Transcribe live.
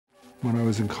When I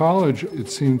was in college, it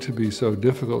seemed to be so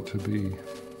difficult to be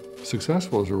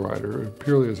successful as a writer,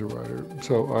 purely as a writer,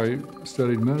 so I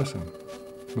studied medicine,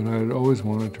 but I had always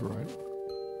wanted to write.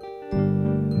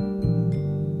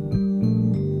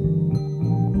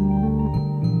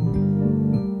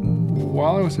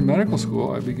 While I was in medical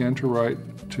school, I began to write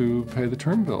to pay the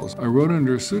term bills. I wrote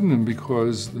under a pseudonym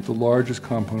because the largest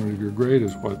component of your grade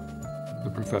is what the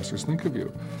professors think of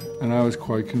you. And I was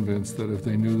quite convinced that if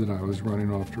they knew that I was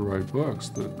running off to write books,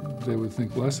 that they would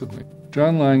think less of me.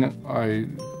 John Lang, I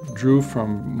drew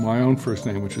from my own first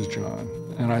name, which is John.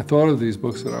 And I thought of these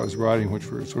books that I was writing,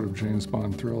 which were sort of James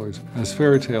Bond thrillers, as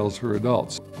fairy tales for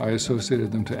adults. I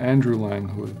associated them to Andrew Lang,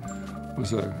 who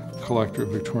was a collector of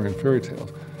Victorian fairy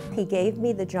tales. He gave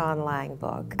me the John Lang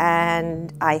book,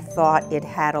 and I thought it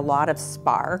had a lot of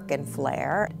spark and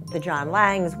flair. The John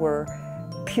Langs were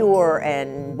pure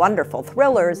and wonderful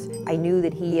thrillers. I knew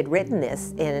that he had written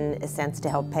this in a sense to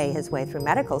help pay his way through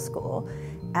medical school,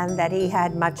 and that he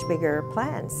had much bigger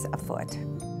plans afoot.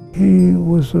 He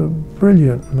was a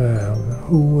brilliant man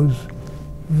who was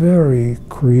very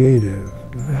creative,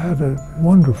 had a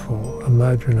wonderful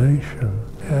imagination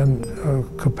and a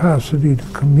capacity to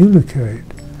communicate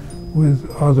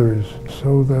with others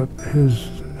so that his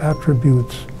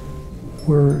attributes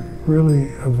were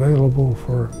really available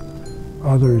for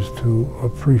others to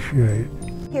appreciate.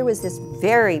 Here was this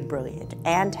very brilliant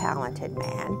and talented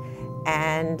man,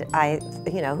 and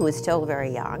who was still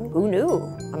very young. Who knew?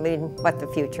 I mean, what the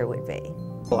future would be.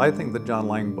 Well, I think the John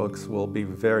Lang books will be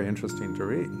very interesting to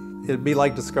read. It'd be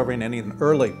like discovering any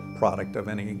early product of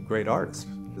any great artist.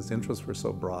 His interests were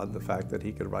so broad, the fact that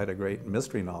he could write a great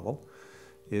mystery novel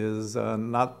is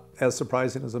not as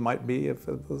surprising as it might be if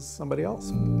it was somebody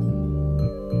else.